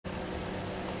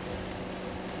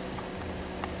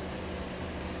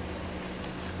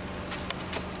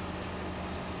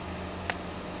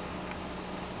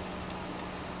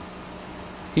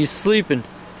He's sleeping.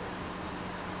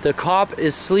 The cop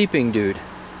is sleeping, dude.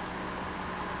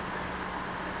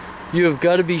 You have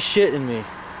got to be shitting me.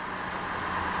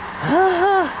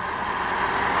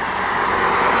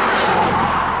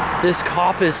 This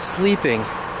cop is sleeping.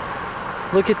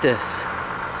 Look at this.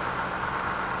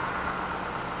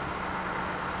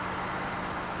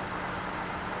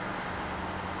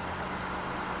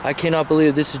 I cannot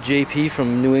believe this is JP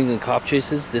from New England Cop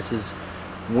Chases. This is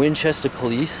Winchester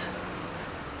Police.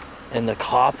 And the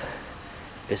cop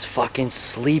is fucking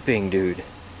sleeping, dude.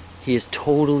 He is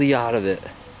totally out of it.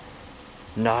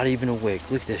 Not even awake.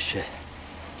 Look at this shit.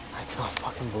 I cannot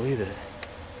fucking believe it.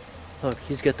 Look,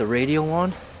 he's got the radio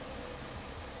on.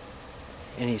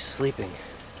 And he's sleeping.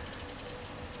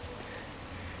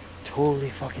 Totally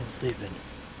fucking sleeping.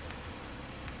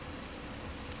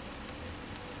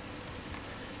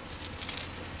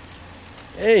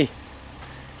 Hey,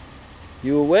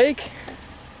 you awake?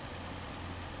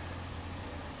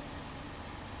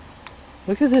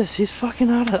 Look at this, he's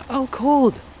fucking out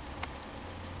cold.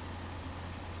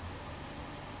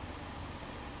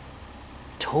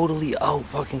 Totally out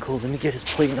fucking cold. Let me get his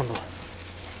plate number.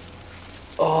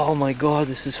 Oh my god,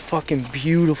 this is fucking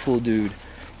beautiful, dude.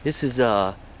 This is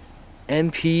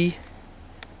MP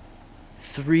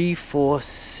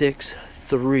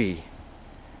 3463.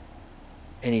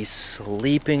 And he's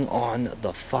sleeping on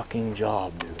the fucking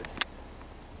job, dude.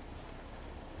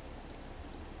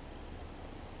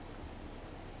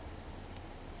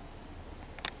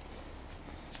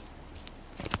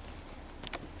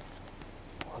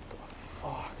 What the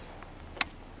fuck?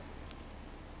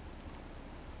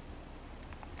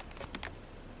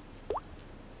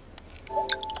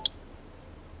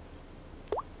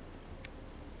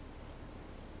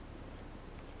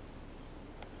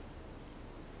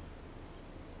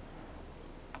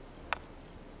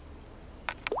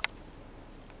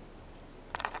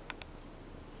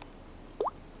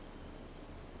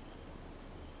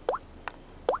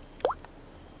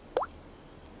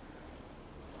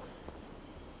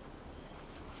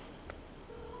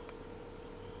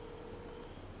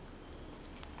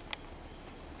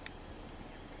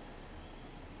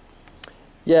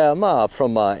 Yeah, I'm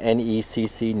from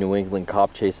NECC, New England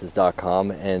Cop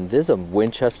Chases.com, and there's a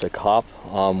Winchester cop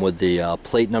with the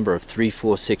plate number of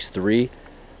 3463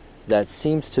 that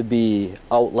seems to be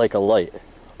out like a light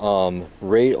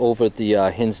right over at the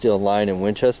Hinsdale line in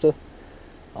Winchester.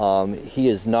 He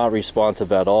is not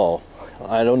responsive at all.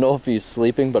 I don't know if he's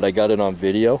sleeping, but I got it on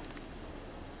video.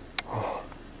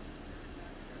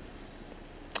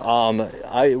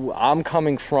 I'm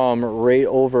coming from right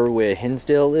over where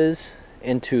Hinsdale is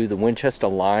into the Winchester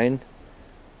line.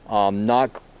 I don't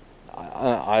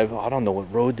know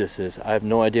what road this is. I have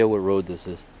no idea what road this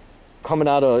is. Coming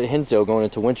out of Hinsdale going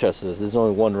into Winchester, there's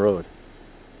only one road.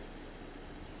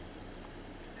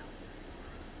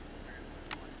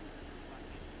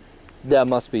 That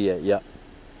must be it, yeah.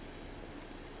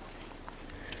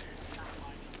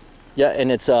 Yeah,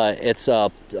 and it's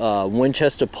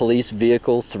Winchester Police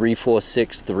Vehicle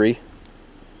 3463.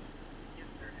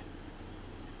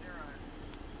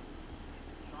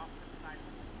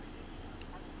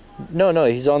 No,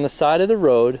 he's on the side of the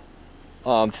road,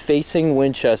 facing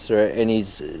Winchester, and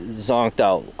he's zonked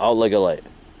out like a light.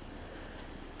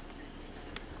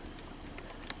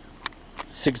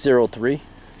 603.